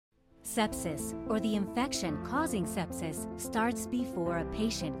Sepsis, or the infection causing sepsis, starts before a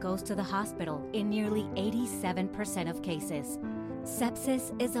patient goes to the hospital in nearly 87% of cases.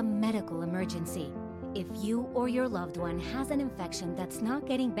 Sepsis is a medical emergency. If you or your loved one has an infection that's not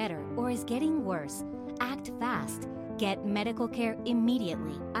getting better or is getting worse, act fast. Get medical care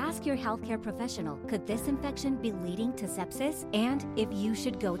immediately. Ask your healthcare professional, could this infection be leading to sepsis? And if you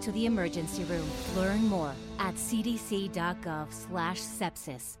should go to the emergency room. Learn more at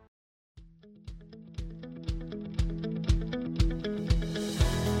cdc.gov/sepsis.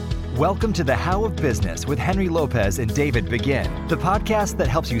 Welcome to The How of Business with Henry Lopez and David Begin, the podcast that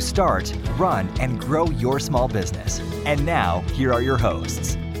helps you start, run, and grow your small business. And now, here are your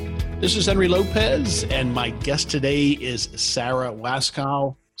hosts. This is Henry Lopez, and my guest today is Sara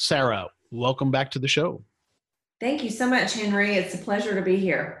Waskow. Sara, welcome back to the show. Thank you so much, Henry. It's a pleasure to be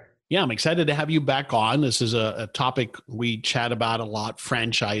here. Yeah, I'm excited to have you back on. This is a topic we chat about a lot,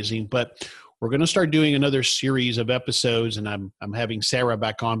 franchising, but we're going to start doing another series of episodes, and I'm having Sara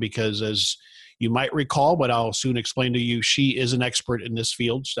back on because, as you might recall, but I'll soon explain to you, she is an expert in this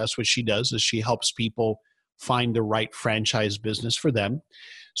field. That's what she does, is she helps people find the right franchise business for them.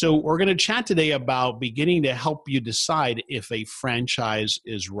 So we're going to chat today about beginning to help you decide if a franchise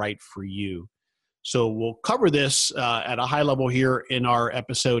is right for you. So we'll cover this at a high level here in our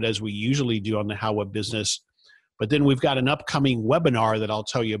episode, as we usually do on the How of Business. But then we've got an upcoming webinar that I'll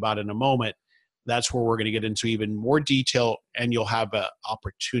tell you about in a moment. That's where we're going to get into even more detail, and you'll have an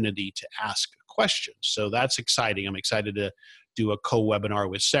opportunity to ask questions. So that's exciting. I'm excited to do a co-webinar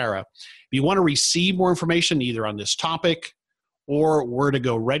with Sara. If you want to receive more information either on this topic or where to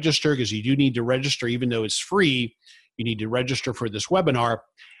go register, because you do need to register, even though it's free, you need to register for this webinar,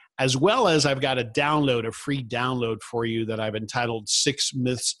 as well as I've got a free download for you that I've entitled 6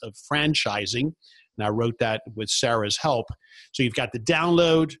 Myths of Franchising. And I wrote that with Sara's help. So you've got the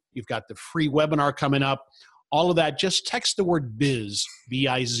download, you've got the free webinar coming up, all of that. Just text the word biz,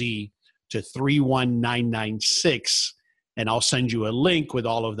 B-I-Z, to 31996, and I'll send you a link with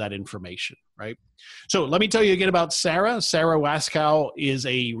all of that information, right? So let me tell you again about Sara. Sara Waskow is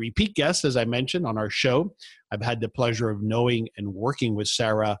a repeat guest, as I mentioned, on our show. I've had the pleasure of knowing and working with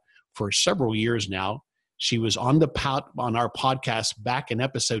Sara for several years now. She was on our podcast back in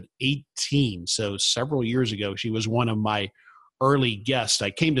episode 18, so several years ago. She was one of my early guests. I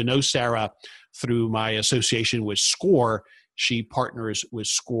came to know Sara through my association with SCORE. She partners with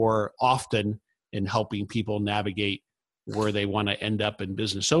SCORE often in helping people navigate where they want to end up in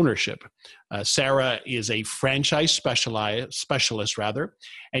business ownership. Sara is a franchise specialist,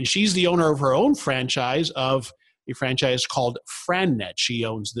 and she's the owner of her own franchise of a franchise called FranNet. She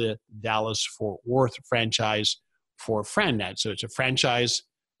owns the Dallas-Fort Worth franchise for FranNet. So it's a franchise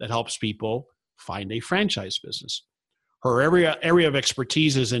that helps people find a franchise business. Her area of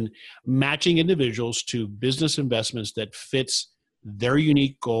expertise is in matching individuals to business investments that fits their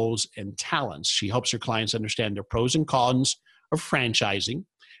unique goals and talents. She helps her clients understand the pros and cons of franchising,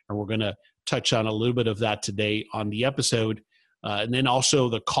 and we're going to touch on a little bit of that today on the episode. And then also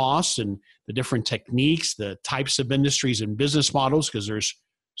the costs and the different techniques, the types of industries and business models, because there's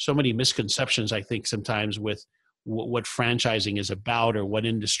so many misconceptions, I think, sometimes with what franchising is about or what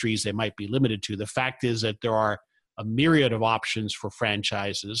industries they might be limited to. The fact is that there are a myriad of options for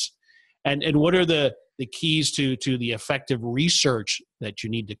franchises. And what are the keys to the effective research that you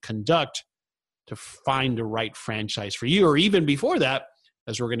need to conduct to find the right franchise for you? Or even before that,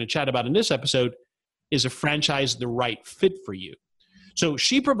 as we're going to chat about in this episode, is a franchise the right fit for you? So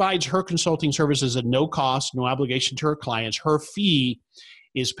she provides her consulting services at no cost, no obligation to her clients. Her fee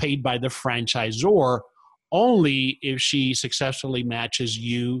is paid by the franchisor only if she successfully matches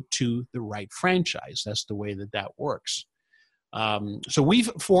you to the right franchise. That's the way that works. So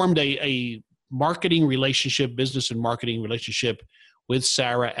we've formed a marketing relationship, business and marketing relationship with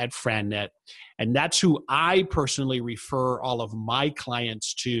Sara at FranNet. And that's who I personally refer all of my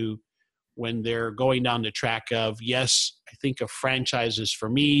clients to when they're going down the track of, yes, I think a franchise is for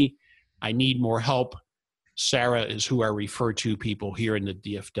me, I need more help. Sara is who I refer to people here in the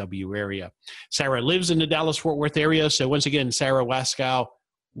DFW area. Sara lives in the Dallas-Fort Worth area. So once again, Sara Waskow,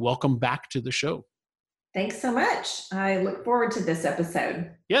 welcome back to the show. Thanks so much. I look forward to this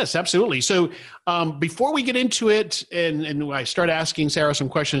episode. Yes, absolutely. So before we get into it and I start asking Sara some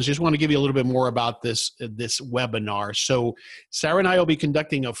questions, just want to give you a little bit more about this webinar. So Sara and I will be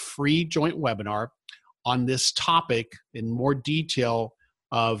conducting a free joint webinar on this topic in more detail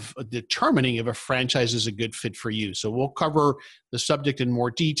of determining if a franchise is a good fit for you. So we'll cover the subject in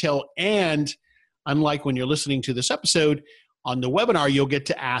more detail. And unlike when you're listening to this episode, on the webinar, you'll get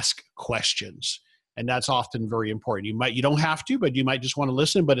to ask questions. And that's often very important. You don't have to, but you might just want to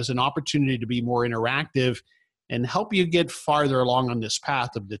listen, but it's an opportunity to be more interactive and help you get farther along on this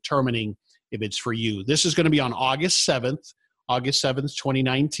path of determining if it's for you. This is going to be on August 7th,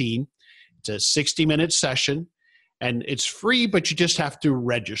 2019. It's a 60-minute session, and it's free, but you just have to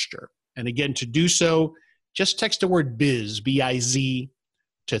register. And again, to do so, just text the word biz, B-I-Z,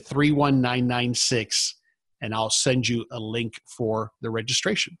 to 31996, and I'll send you a link for the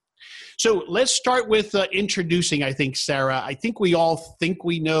registration. So let's start with introducing, I think, Sara. I think we all think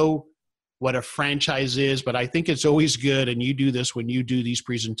we know what a franchise is, but I think it's always good, and you do this when you do these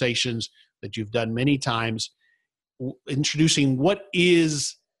presentations that you've done many times, introducing what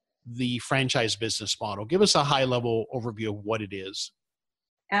is the franchise business model. Give us a high-level overview of what it is.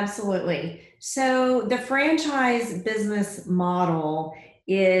 Absolutely. So the franchise business model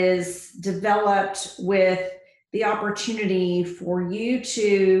is developed with the opportunity for you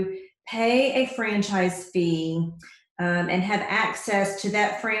to pay a franchise fee and have access to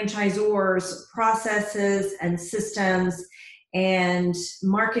that franchisor's processes and systems and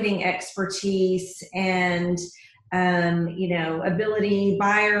marketing expertise and ability,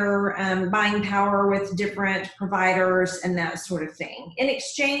 buying power with different providers and that sort of thing, in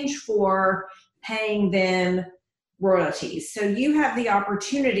exchange for paying them royalties. So you have the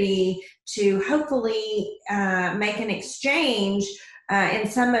opportunity to hopefully make an exchange in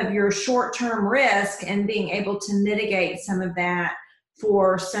some of your short-term risk and being able to mitigate some of that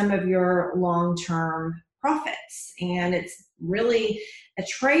for some of your long-term profits. And it's really a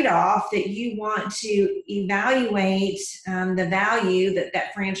trade-off that you want to evaluate the value that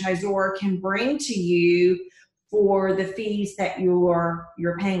that franchisor can bring to you for the fees that you're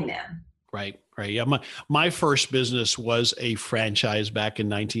paying them. Right. Yeah. My first business was a franchise back in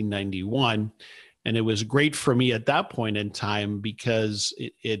 1991. And it was great for me at that point in time because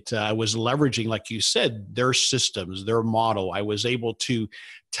I was leveraging, like you said, their systems, their model. I was able to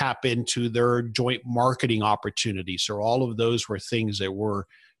tap into their joint marketing opportunities. So all of those were things that were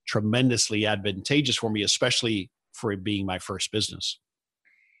tremendously advantageous for me, especially for it being my first business.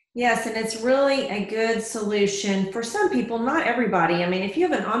 Yes, and it's really a good solution for some people, not everybody. I mean, if you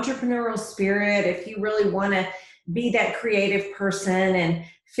have an entrepreneurial spirit, if you really want to be that creative person and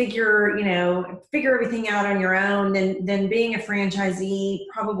figure everything out on your own, then being a franchisee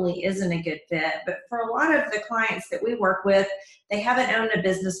probably isn't a good fit. But for a lot of the clients that we work with, they haven't owned a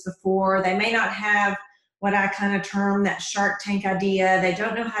business before. They may not have what I kind of term that Shark Tank idea. They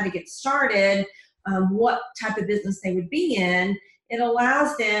don't know how to get started, what type of business they would be in. It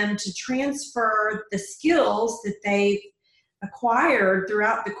allows them to transfer the skills that they've acquired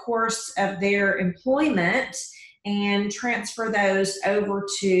throughout the course of their employment and transfer those over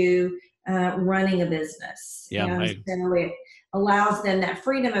to running a business. Yeah, so it allows them that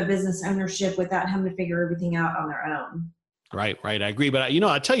freedom of business ownership without having to figure everything out on their own. Right. I agree. But,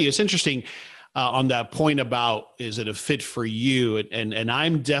 I'll tell you, it's interesting on that point about, is it a fit for you? And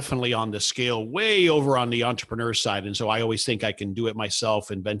I'm definitely on the scale way over on the entrepreneur side. And so I always think I can do it myself,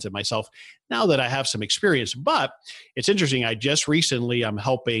 invent it myself now that I have some experience. But it's interesting. I'm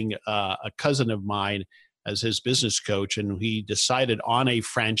helping a cousin of mine as his business coach, and he decided on a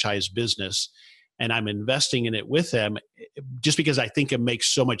franchise business, and I'm investing in it with him just because I think it makes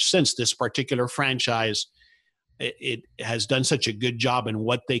so much sense. This particular franchise, it has done such a good job in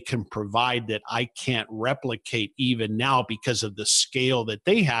what they can provide that I can't replicate even now because of the scale that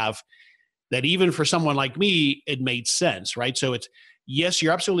they have, that even for someone like me, it made sense, right? So yes,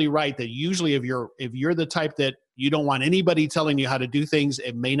 you're absolutely right that usually if you're the type that you don't want anybody telling you how to do things,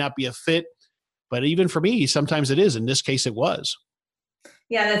 it may not be a fit. But even for me, sometimes it is. In this case, it was.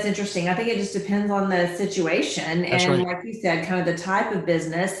 Yeah, that's interesting. I think it just depends on the situation. That's and right. Like you said, kind of the type of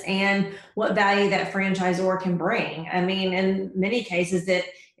business and what value that franchisor can bring. I mean, in many cases,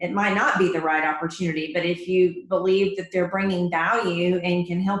 it might not be the right opportunity, but if you believe that they're bringing value and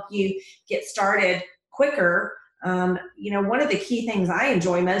can help you get started quicker, one of the key things I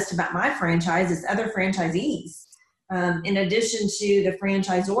enjoy most about my franchise is other franchisees. In addition to the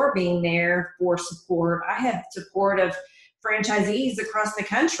franchisor being there for support, I have support of franchisees across the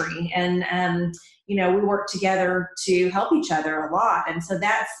country. And, we work together to help each other a lot. And so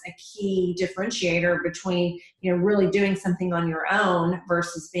that's a key differentiator between, really doing something on your own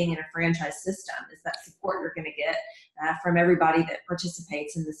versus being in a franchise system, is that support you're going to get from everybody that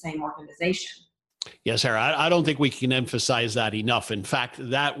participates in the same organization. Yes, Sarah, I don't think we can emphasize that enough. In fact,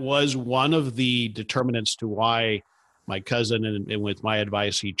 that was one of the determinants to why my cousin, and with my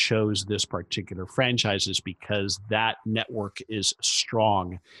advice, he chose this particular franchise, is because that network is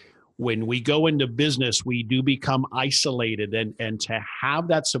strong. When we go into business, we do become isolated, and to have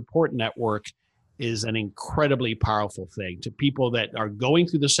that support network is an incredibly powerful thing to people that are going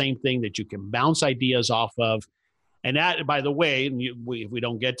through the same thing, that you can bounce ideas off of. And that, by the way, and if we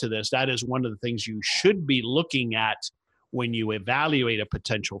don't get to this, that is one of the things you should be looking at when you evaluate a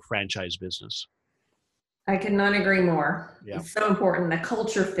potential franchise business. I could not agree more. Yeah. It's so important. The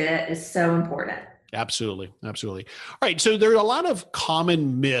culture fit is so important. Absolutely. Absolutely. All right. So there are a lot of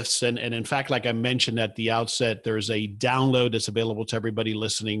common myths. And in fact, like I mentioned at the outset, there's a download that's available to everybody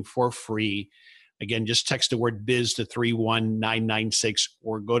listening for free. Again, just text the word biz to 31996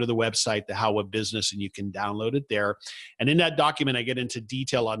 or go to the website, The How of Business, and you can download it there. And in that document, I get into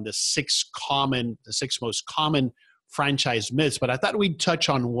detail on the six most common franchise myths, but I thought we'd touch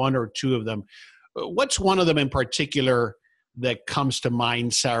on one or two of them. What's one of them in particular that comes to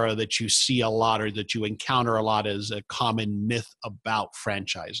mind, Sara, that you see a lot or that you encounter a lot as a common myth about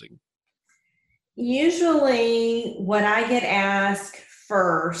franchising? Usually what I get asked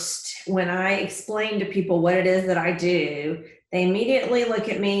first when I explain to people what it is that I do, they immediately look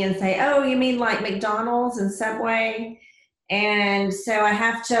at me and say, oh, you mean like McDonald's and Subway? And so I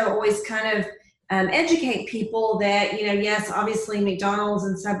have to always kind of educate people that, yes, obviously McDonald's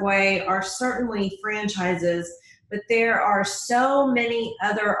and Subway are certainly franchises, but there are so many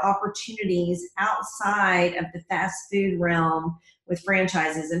other opportunities outside of the fast food realm with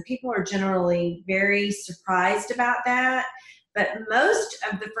franchises. And people are generally very surprised about that. But most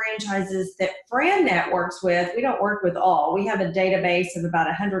of the franchises that FranNet works with, we don't work with all. We have a database of about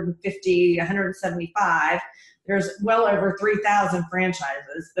 150, 175. There's well over 3,000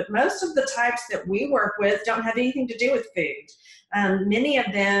 franchises. But most of the types that we work with don't have anything to do with food. Many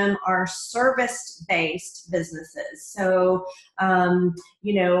of them are service-based businesses. So,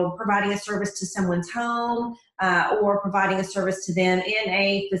 providing a service to someone's home or providing a service to them in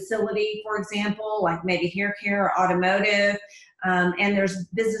a facility, for example, like maybe hair care or automotive. And there's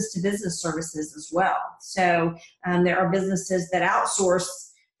business-to-business services as well. So there are businesses that outsource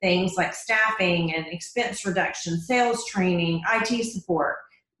things like staffing and expense reduction, sales training, IT support.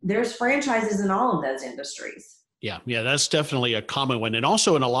 There's franchises in all of those industries. Yeah, that's definitely a common one. And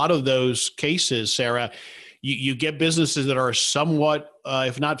also in a lot of those cases, Sara, you get businesses that are somewhat,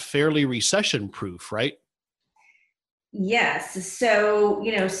 if not fairly recession-proof, right? Yes. So,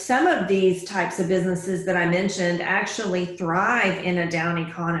 some of these types of businesses that I mentioned actually thrive in a down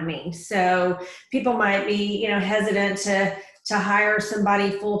economy. So people might be, hesitant to hire somebody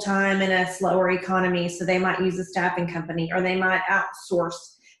full-time in a slower economy. So they might use a staffing company or they might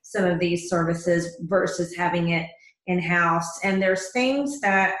outsource some of these services versus having it in-house. And there's things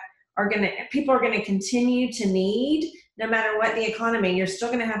that people are going to continue to need no matter what the economy. You're still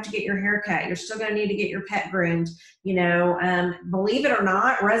going to have to get your hair cut. You're still going to need to get your pet groomed. Believe it or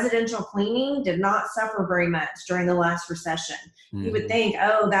not, residential cleaning did not suffer very much during the last recession. Mm-hmm. You would think,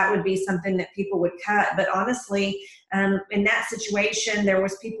 that would be something that people would cut. But honestly, in that situation, there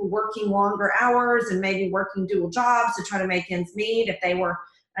was people working longer hours and maybe working dual jobs to try to make ends meet if they were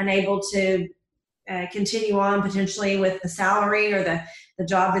unable to continue on potentially with the salary or the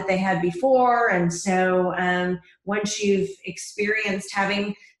job that they had before. And so once you've experienced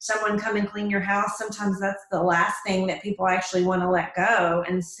having someone come and clean your house, sometimes that's the last thing that people actually want to let go.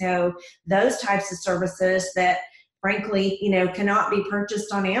 And so those types of services that frankly, cannot be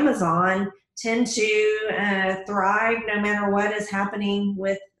purchased on Amazon tend to thrive no matter what is happening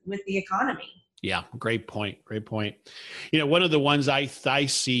with the economy. Yeah, great point. Great point. One of the ones I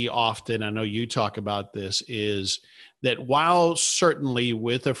see often, I know you talk about this, is that while certainly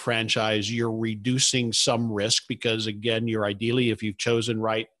with a franchise, you're reducing some risk because, again, you're ideally, if you've chosen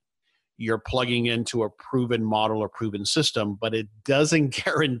right, you're plugging into a proven model or proven system, but it doesn't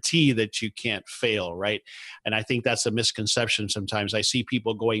guarantee that you can't fail, right? And I think that's a misconception sometimes. I see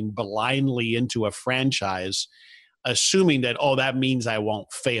people going blindly into a franchise assuming that, that means I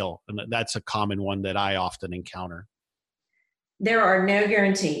won't fail. And that's a common one that I often encounter. There are no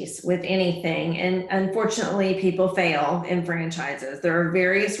guarantees with anything. And unfortunately, people fail in franchises. There are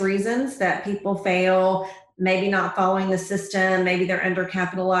various reasons that people fail, maybe not following the system, maybe they're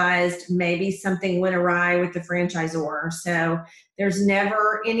undercapitalized, maybe something went awry with the franchisor. So there's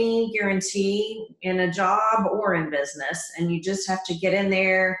never any guarantee in a job or in business. And you just have to get in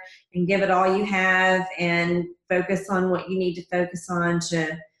there and give it all you have and focus on what you need to focus on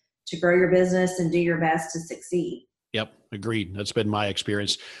to grow your business and do your best to succeed. Yep, agreed. That's been my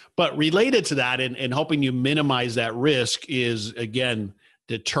experience. But related to that and helping you minimize that risk is, again,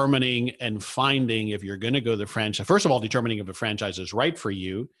 determining and finding if you're going to go the franchise. First of all, determining if a franchise is right for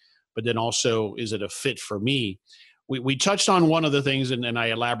you, but then also, is it a fit for me? We touched on one of the things, and I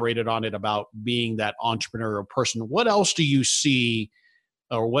elaborated on it about being that entrepreneurial person. What else do you see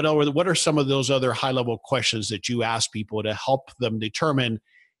or what are some of those other high level questions that you ask people to help them determine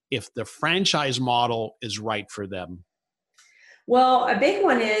if the franchise model is right for them? Well, a big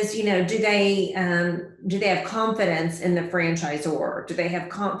one is, do they have confidence in the franchisor? Do they have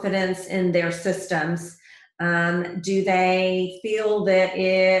confidence in their systems? Do they feel that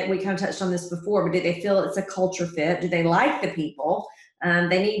we kind of touched on this before, but do they feel it's a culture fit? Do they like the people?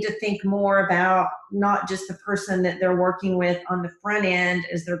 They need to think more about not just the person that they're working with on the front end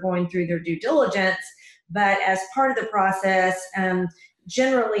as they're going through their due diligence, but as part of the process.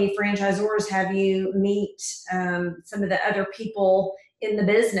 Generally, franchisors have you meet some of the other people in the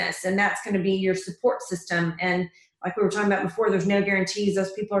business, and that's going to be your support system. And like we were talking about before, there's no guarantees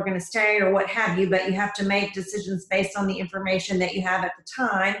those people are going to stay or what have you, but you have to make decisions based on the information that you have at the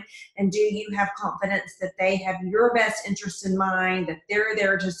time. And do you have confidence that they have your best interest in mind, that they're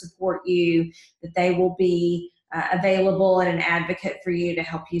there to support you, that they will be available and an advocate for you to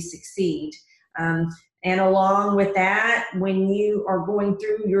help you succeed? And along with that, when you are going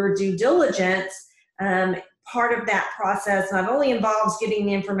through your due diligence, part of that process not only involves getting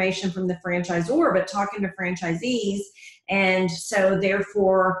the information from the franchisor, but talking to franchisees. And so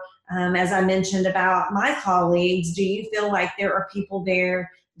therefore, as I mentioned about my colleagues, do you feel like there are people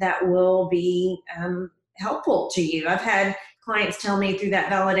there that will be helpful to you? I've had clients tell me through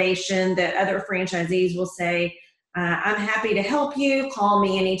that validation that other franchisees will say, I'm happy to help you. Call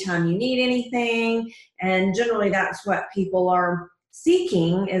me anytime you need anything. And generally that's what people are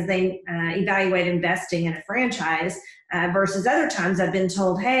seeking as they evaluate investing in a franchise versus other times I've been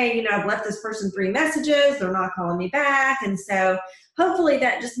told, hey, I've left this person 3 messages. They're not calling me back. And so hopefully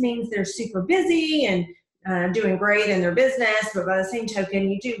that just means they're super busy and doing great in their business. But by the same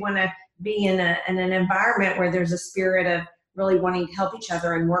token, you do want to be in an environment where there's a spirit of really wanting to help each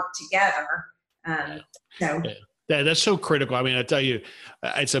other and work together. That's so critical. I mean, I tell you,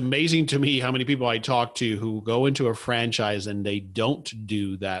 it's amazing to me how many people I talk to who go into a franchise and they don't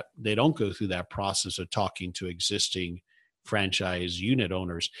do that. They don't go through that process of talking to existing franchise unit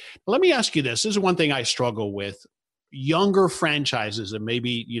owners. But let me ask you this. This is one thing I struggle with. Younger franchises, and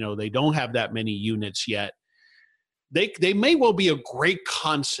maybe, they don't have that many units yet. They may well be a great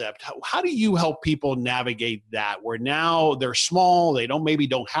concept. How do you help people navigate that where now they're small, they maybe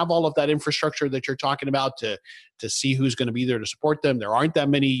don't have all of that infrastructure that you're talking about to see who's going to be there to support them? There aren't that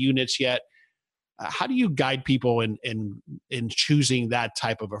many units yet. How do you guide people in choosing that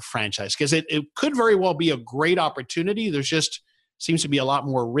type of a franchise? Because it could very well be a great opportunity. There's just seems to be a lot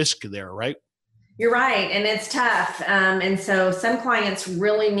more risk there, right? You're right. And it's tough. And so some clients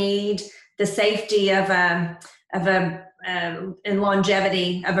really need the safety of and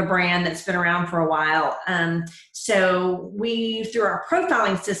longevity of a brand that's been around for a while. So we, through our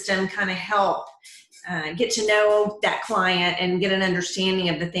profiling system, kind of help get to know that client and get an understanding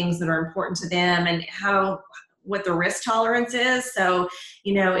of the things that are important to them and what the risk tolerance is. So,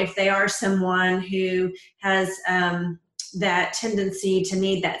 if they are someone who has that tendency to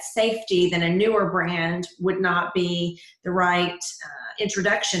need that safety, then a newer brand would not be the right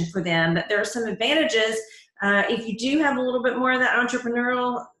introduction for them. But there are some advantages. If you do have a little bit more of that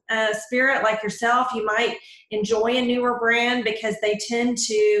entrepreneurial spirit like yourself, you might enjoy a newer brand because they tend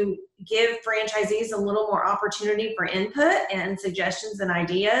to give franchisees a little more opportunity for input and suggestions and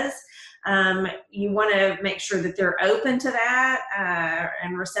ideas. You want to make sure that they're open to that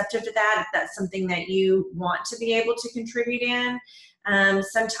and receptive to that if that's something that you want to be able to contribute in.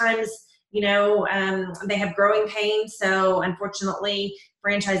 Sometimes, they have growing pains. So unfortunately,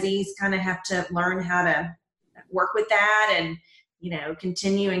 franchisees kind of have to learn how to work with that and,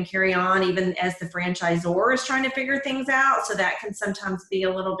 continue and carry on even as the franchisor is trying to figure things out. So that can sometimes be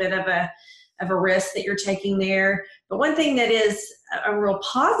a little bit of a risk that you're taking there. But one thing that is a real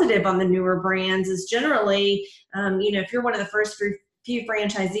positive on the newer brands is generally, if you're one of the first few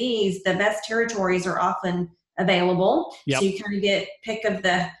franchisees, the best territories are often available. Yep. So you kind of get pick of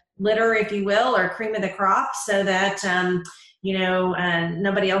the litter, if you will, or cream of the crop so that,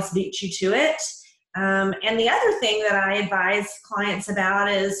 nobody else beats you to it. And the other thing that I advise clients about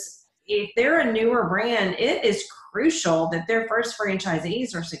is if they're a newer brand, it is crucial that their first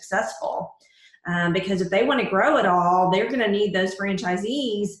franchisees are successful. Because if they want to grow it all, they're going to need those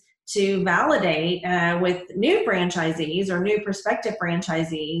franchisees to validate with new franchisees or new prospective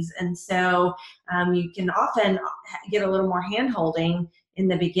franchisees. And so you can often get a little more hand-holding in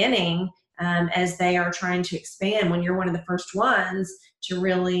the beginning as they are trying to expand when you're one of the first ones to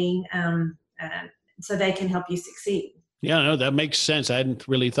really so they can help you succeed. Yeah, no, that makes sense. I hadn't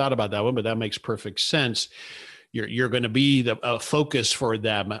really thought about that one, but that makes perfect sense. you're going to be the focus for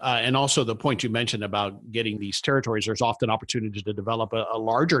them. And also the point you mentioned about getting these territories, there's often opportunities to develop a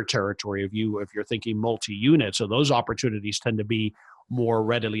larger territory if you're thinking multi-unit. So those opportunities tend to be more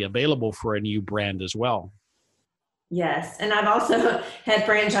readily available for a new brand as well. Yes. And I've also had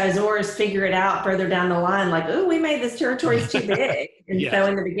franchisors figure it out further down the line, like, oh, we made this territory too big. And Yes. so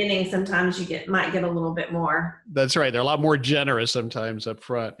in the beginning, sometimes might get a little bit more. That's right. They're a lot more generous sometimes up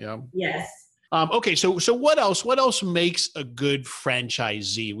front. Yeah. Yes. Okay. So what else makes a good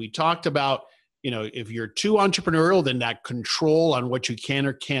franchisee? We talked about, if you're too entrepreneurial, then that control on what you can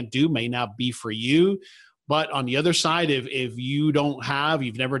or can't do may not be for you. But on the other side, if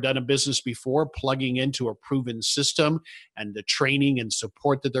you've never done a business before, plugging into a proven system and the training and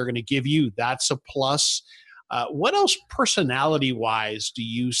support that they're going to give you, that's a plus. What else personality-wise do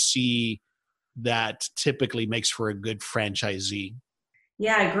you see that typically makes for a good franchisee?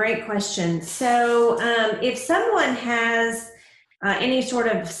 Yeah, great question. So if someone has any sort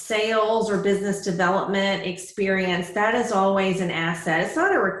of sales or business development experience, that is always an asset. It's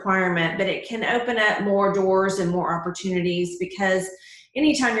not a requirement, but it can open up more doors and more opportunities, because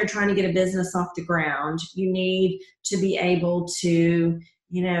anytime you're trying to get a business off the ground, you need to be able to,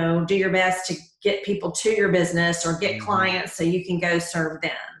 do your best to get people to your business or get clients so you can go serve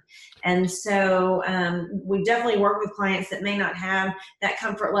them. And so we definitely work with clients that may not have that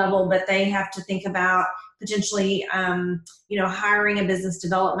comfort level, but they have to think about potentially, hiring a business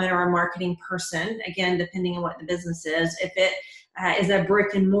development or a marketing person, again, depending on what the business is. If it is a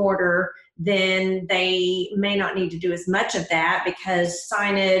brick and mortar, then they may not need to do as much of that, because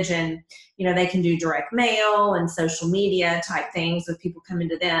signage and, they can do direct mail and social media type things with people coming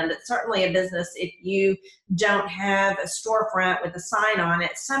to them. But certainly a business, if you don't have a storefront with a sign on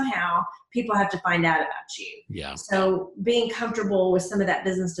it, somehow people have to find out about you. Yeah. So being comfortable with some of that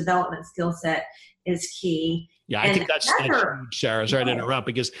business development skill set is key. Yeah, I think that's huge, Sarah. Sorry to interrupt,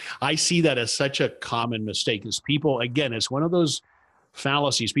 because I see that as such a common mistake. Is people, again, it's one of those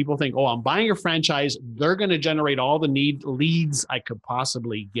fallacies. People think, oh, I'm buying a franchise, they're going to generate all the leads I could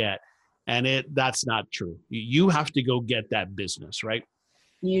possibly get. And that's not true. You have to go get that business, right?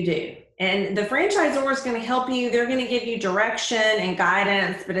 You do. And the franchisor is going to help you. They're going to give you direction and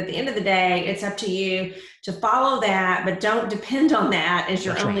guidance. But at the end of the day, it's up to you to follow that, but don't depend on that as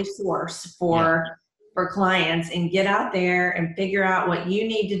your only source for clients, and get out there and figure out what you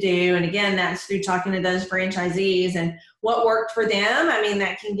need to do. And again, that's through talking to those franchisees and what worked for them. I mean,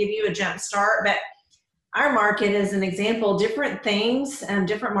 that can give you a jump start, but our market is an example. Different things,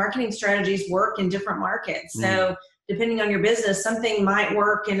 different marketing strategies work in different markets. So depending on your business, something might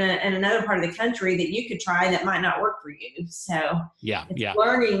work in another part of the country that you could try that might not work for you. So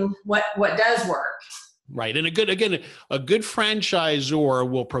learning what does work. Right. And a good franchisor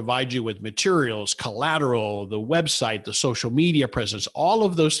will provide you with materials, collateral, the website, the social media presence. All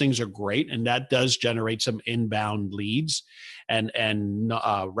of those things are great. And that does generate some inbound leads and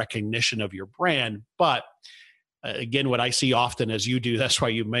recognition of your brand. But again, what I see often as you do, that's why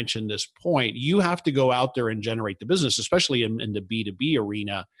you mentioned this point, you have to go out there and generate the business, especially in the B2B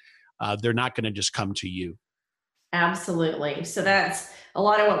arena. They're not going to just come to you. Absolutely. So that's a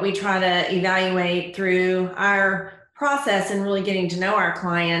lot of what we try to evaluate through our process and really getting to know our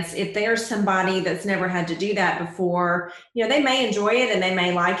clients. If there's somebody that's never had to do that before, they may enjoy it and they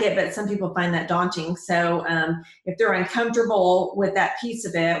may like it, but some people find that daunting. So if they're uncomfortable with that piece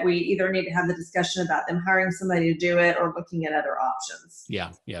of it, we either need to have the discussion about them hiring somebody to do it or looking at other options.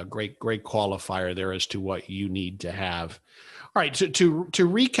 Yeah. Great qualifier there as to what you need to have. All right. So to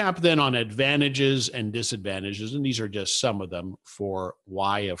recap then on advantages and disadvantages, and these are just some of them for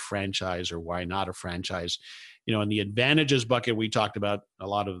why a franchise or why not a franchise. In the advantages bucket, we talked about a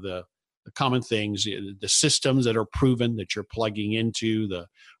lot of the common things, the systems that are proven that you're plugging into, the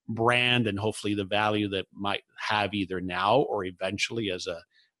brand, and hopefully the value that might have either now or eventually as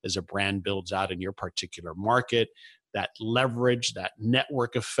a brand builds out in your particular market, that leverage, that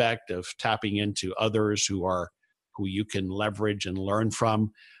network effect of tapping into others who you can leverage and learn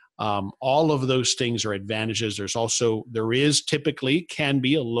from. All of those things are advantages. There is typically can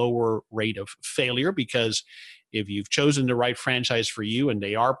be a lower rate of failure, because if you've chosen the right franchise for you and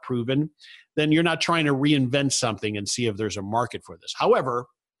they are proven, then you're not trying to reinvent something and see if there's a market for this. However,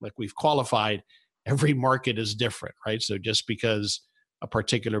 like we've qualified, every market is different, right? So just because a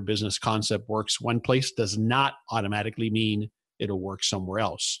particular business concept works one place does not automatically mean it'll work somewhere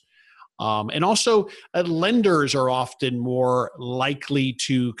else. And also, lenders are often more likely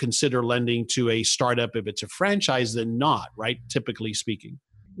to consider lending to a startup if it's a franchise than not, right? Typically speaking.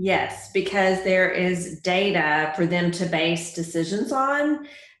 Yes, because there is data for them to base decisions on,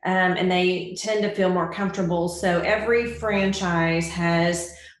 and they tend to feel more comfortable. So every franchise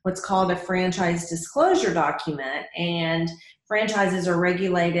has what's called a franchise disclosure document, and franchises are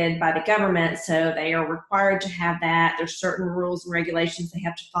regulated by the government, so they are required to have that. There's certain rules and regulations they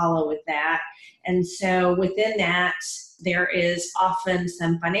have to follow with that. And so within that, there is often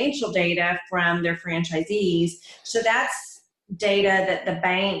some financial data from their franchisees. So that's data that the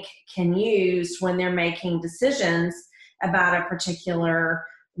bank can use when they're making decisions about a particular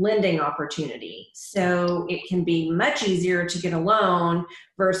lending opportunity. So it can be much easier to get a loan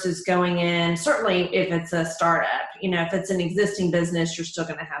versus going in, certainly if it's a startup. If it's an existing business, you're still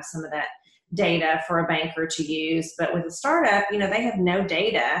going to have some of that data for a banker to use. But with a startup, they have no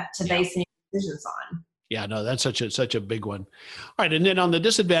data to base any decisions on. Yeah, no, that's such a big one. All right, and then on the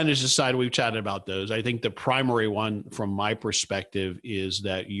disadvantages side, we've chatted about those. I think the primary one, from my perspective, is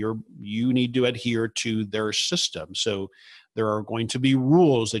that you need to adhere to their system. So there are going to be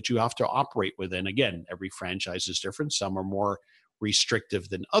rules that you have to operate within. Again, every franchise is different. Some are more restrictive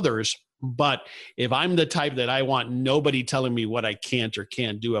than others. But if I'm the type that I want nobody telling me what I can't or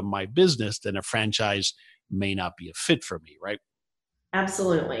can't do in my business, then a franchise may not be a fit for me, right?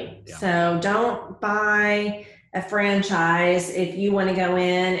 Absolutely. Yeah. So don't buy a franchise if you want to go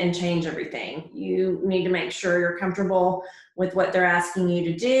in and change everything. You need to make sure you're comfortable with what they're asking you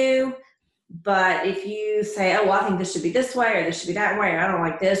to do. But if you say, oh, well, I think this should be this way or this should be that way, or I don't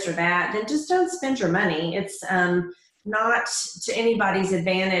like this or that, then just don't spend your money. It's not to anybody's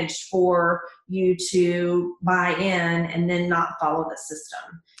advantage for you to buy in and then not follow the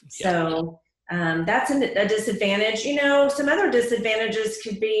system. Yeah. So that's a disadvantage. Some other disadvantages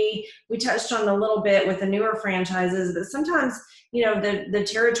could be, we touched on a little bit with the newer franchises, but sometimes, the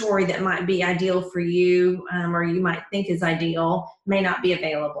territory that might be ideal for you, or you might think is ideal, may not be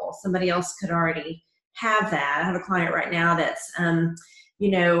available. Somebody else could already have that. I have a client right now that's, found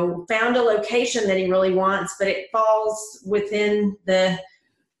a location that he really wants, but it falls within the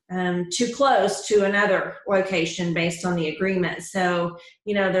too close to another location based on the agreement. So,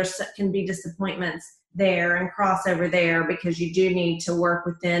 there can be disappointments there and crossover there because you do need to work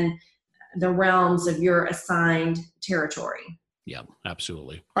within the realms of your assigned territory. Yeah,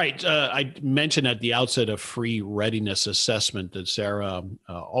 absolutely. All right. I mentioned at the outset a free readiness assessment that Sara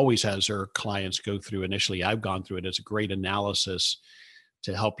always has her clients go through. Initially, I've gone through it. It's a great analysis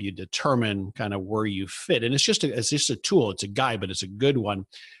to help you determine kind of where you fit. And it's just a tool. It's a guide, but it's a good one.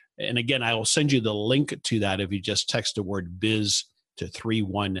 And again, I will send you the link to that if you just text the word biz to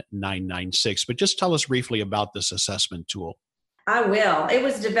 31996. But just tell us briefly about this assessment tool. I will. It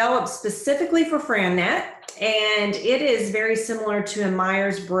was developed specifically for FranNet, and it is very similar to a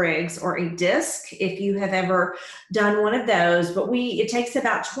Myers-Briggs or a DISC, if you have ever done one of those. But it takes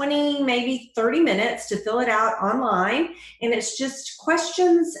about 20, maybe 30 minutes to fill it out online. And it's just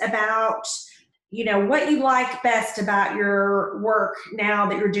questions about what you like best about your work now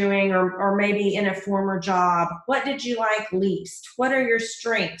that you're doing, or maybe in a former job. What did you like least? What are your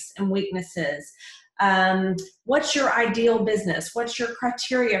strengths and weaknesses? What's your ideal business? What's your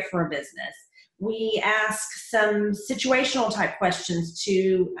criteria for a business? We ask some situational type questions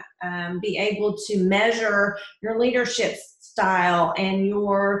to be able to measure your leadership style and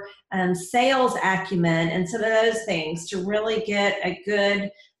your sales acumen and some of those things to really get a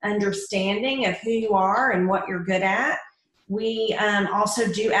good understanding of who you are and what you're good at. We also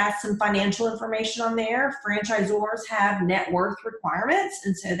do ask some financial information on there. Franchisors have net worth requirements,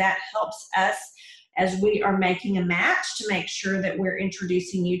 and so that helps us as we are making a match to make sure that we're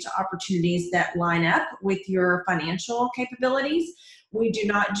introducing you to opportunities that line up with your financial capabilities. We do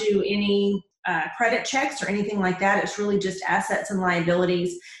not do any credit checks or anything like that. It's really just assets and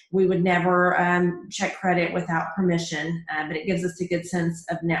liabilities. We would never check credit without permission, but it gives us a good sense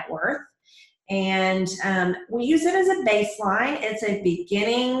of net worth. And we use it as a baseline. It's a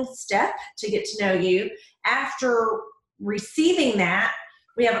beginning step to get to know you. After receiving that,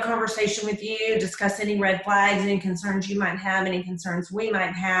 we have a conversation with you, discuss any red flags, any concerns you might have, any concerns we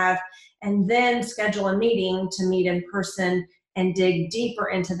might have, and then schedule a meeting to meet in person and dig deeper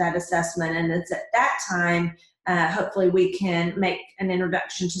into that assessment. And it's at that time, hopefully we can make an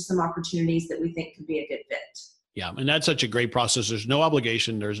introduction to some opportunities that we think could be a good fit. Yeah, and that's such a great process. There's no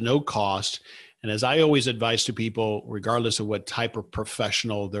obligation, there's no cost. And as I always advise to people, regardless of what type of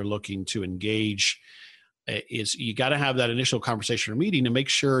professional they're looking to engage, is you got to have that initial conversation or meeting to make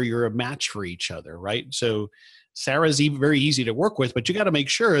sure you're a match for each other, right? So Sara's very easy to work with, but you got to make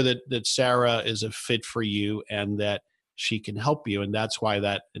sure that Sara is a fit for you and that she can help you. And that's why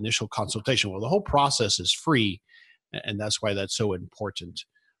that initial consultation, well, the whole process is free. And that's why that's so important.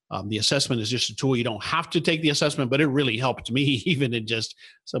 The assessment is just a tool. You don't have to take the assessment, but it really helped me even in just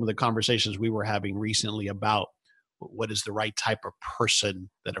some of the conversations we were having recently about what is the right type of person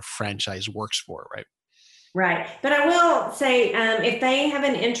that a franchise works for, right? Right. But I will say, if they have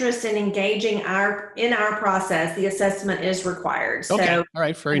an interest in engaging in our process, the assessment is required. Okay. So, all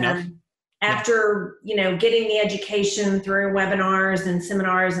right. Fair enough. After, getting the education through webinars and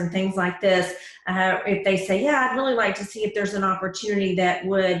seminars and things like this, if they say, yeah, I'd really like to see if there's an opportunity that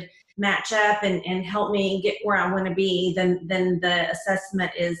would match up and help me get where I want to be, then the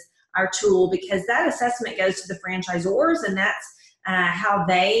assessment is our tool, because that assessment goes to the franchisors, and that's how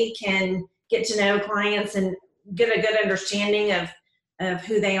they can get to know clients and get a good understanding of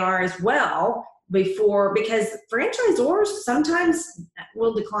who they are as well because franchisors sometimes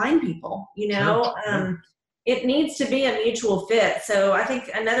will decline people, Sure. It needs to be a mutual fit. So I think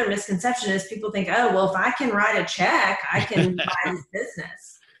another misconception is people think, oh, well, if I can write a check, I can buy this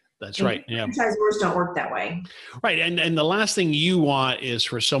business. That's And right. Yeah. franchisors don't work that way. Right. And the last thing you want is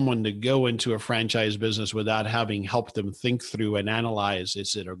for someone to go into a franchise business without having helped them think through and analyze,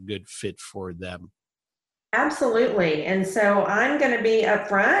 is it a good fit for them? Absolutely. And so I'm going to be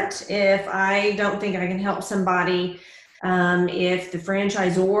upfront if I don't think I can help somebody. If the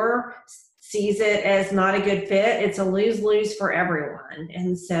franchisor sees it as not a good fit, it's a lose-lose for everyone.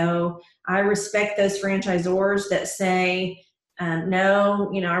 And so I respect those franchisors that say,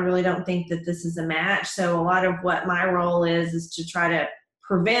 no, I really don't think that this is a match. So a lot of what my role is to try to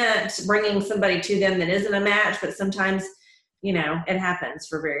prevent bringing somebody to them that isn't a match, but sometimes it happens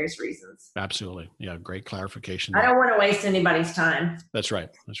for various reasons. Absolutely. Yeah. Great clarification. I don't want to waste anybody's time. That's right.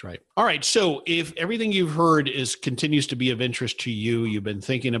 That's right. All right. So if everything you've heard continues to be of interest to you, you've been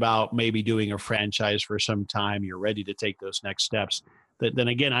thinking about maybe doing a franchise for some time, you're ready to take those next steps, then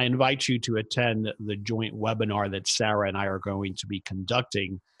again, I invite you to attend the joint webinar that Sara and I are going to be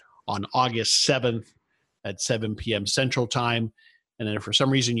conducting on August 7th at 7 p.m. Central Time. And then if for some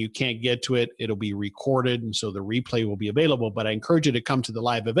reason you can't get to it, it'll be recorded. And so the replay will be available. But I encourage you to come to the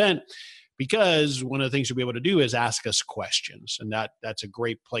live event, because one of the things you'll be able to do is ask us questions. And that's a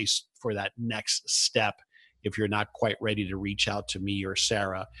great place for that next step if you're not quite ready to reach out to me or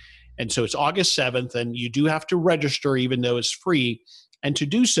Sara. And so it's August 7th, and you do have to register even though it's free. And to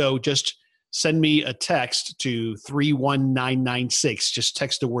do so, just send me a text to 31996. Just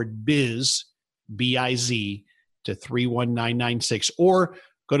text the word biz, B-I-Z, to 31996, or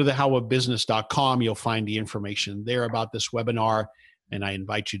go to thehowofbusiness.com. You'll find the information there about this webinar, and I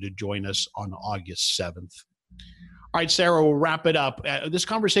invite you to join us on August 7th. All right, Sara, we'll wrap it up. This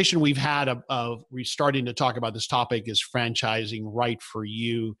conversation we've had of starting to talk about this topic is franchising right for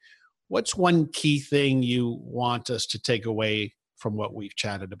you. What's one key thing you want us to take away from what we've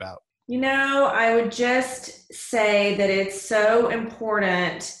chatted about? I would just say that it's so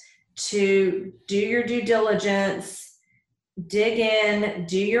important to do your due diligence, dig in,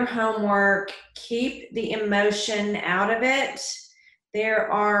 do your homework, keep the emotion out of it.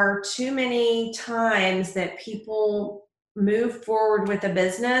 There are too many times that people move forward with a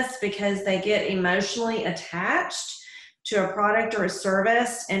business because they get emotionally attached to a product or a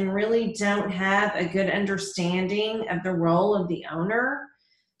service and really don't have a good understanding of the role of the owner.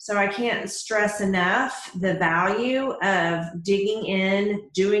 So I can't stress enough the value of digging in,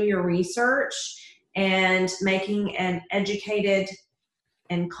 doing your research, and making an educated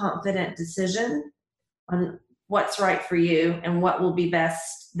and confident decision on what's right for you and what will be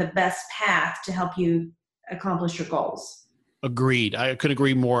the best path to help you accomplish your goals. Agreed. I couldn't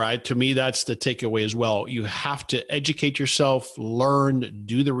agree more. To me, that's the takeaway as well. You have to educate yourself, learn,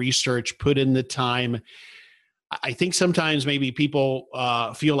 do the research, put in the time. I think sometimes maybe people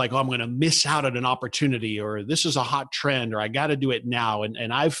feel like, oh, I'm going to miss out on an opportunity, or this is a hot trend, or I got to do it now.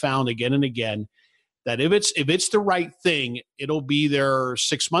 And I've found again and again that if it's the right thing, it'll be there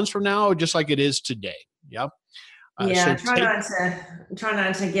 6 months from now, just like it is today. Yep. Try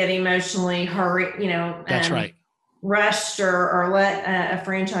not to get emotionally hurried, that's right. Rushed or let a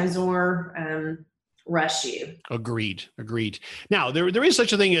franchisor rush you. Agreed. Now, there is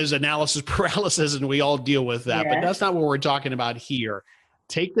such a thing as analysis paralysis, and we all deal with that, but that's not what we're talking about here.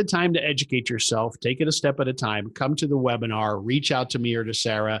 Take the time to educate yourself. Take it a step at a time. Come to the webinar. Reach out to me or to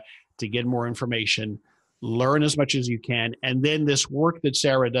Sara to get more information. Learn as much as you can. And then this work that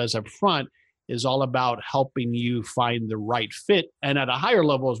Sara does up front is all about helping you find the right fit. And at a higher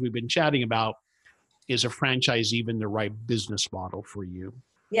level, as we've been chatting about, is a franchise even the right business model for you?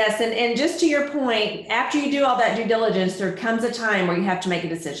 Yes. And just to your point, after you do all that due diligence, there comes a time where you have to make a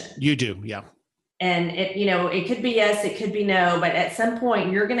decision. You do. Yeah. And it could be yes, it could be no, but at some point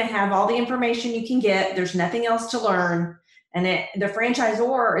you're going to have all the information you can get. There's nothing else to learn. And the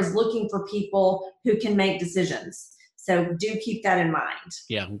franchisor is looking for people who can make decisions. So do keep that in mind.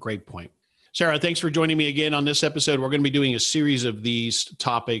 Yeah, great point. Sara, thanks for joining me again on this episode. We're going to be doing a series of these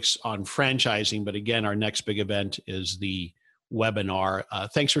topics on franchising, but again, our next big event is the webinar.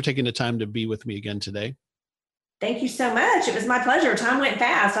 Thanks for taking the time to be with me again today. Thank you so much. It was my pleasure. Time went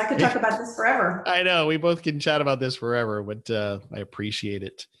fast. I could talk about this forever. I know. We both can chat about this forever, but I appreciate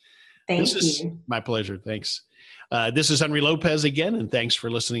it. Thank you. My pleasure. Thanks. This is Henry Lopez again, and thanks for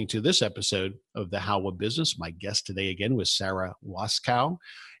listening to this episode of The How of Business. My guest today again was Sara Waskow,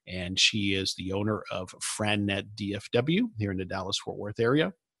 and she is the owner of FranNet DFW here in the Dallas-Fort Worth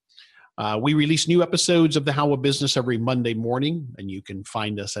area. We release new episodes of The How of Business every Monday morning, and you can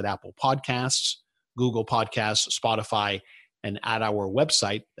find us at Apple Podcasts, Google Podcasts, Spotify, and at our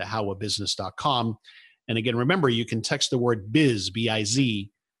website, thehowofbusiness.com. And again, remember, you can text the word biz,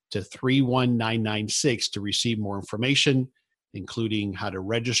 B-I-Z, to 31996 to receive more information, including how to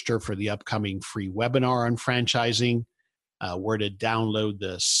register for the upcoming free webinar on franchising, where to download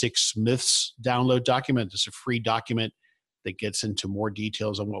the 6 Myths download document. It's a free document that gets into more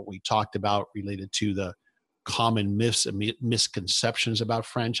details on what we talked about related to the common myths and misconceptions about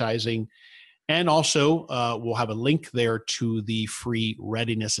franchising. And also, we'll have a link there to the free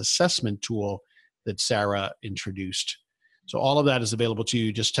readiness assessment tool that Sara introduced. So all of that is available to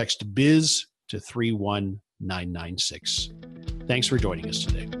you. Just text biz to 31996. Thanks for joining us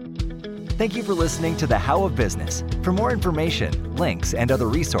today. Thank you for listening to The How of Business. For more information, links, and other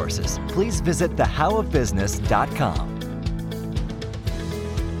resources, please visit thehowofbusiness.com.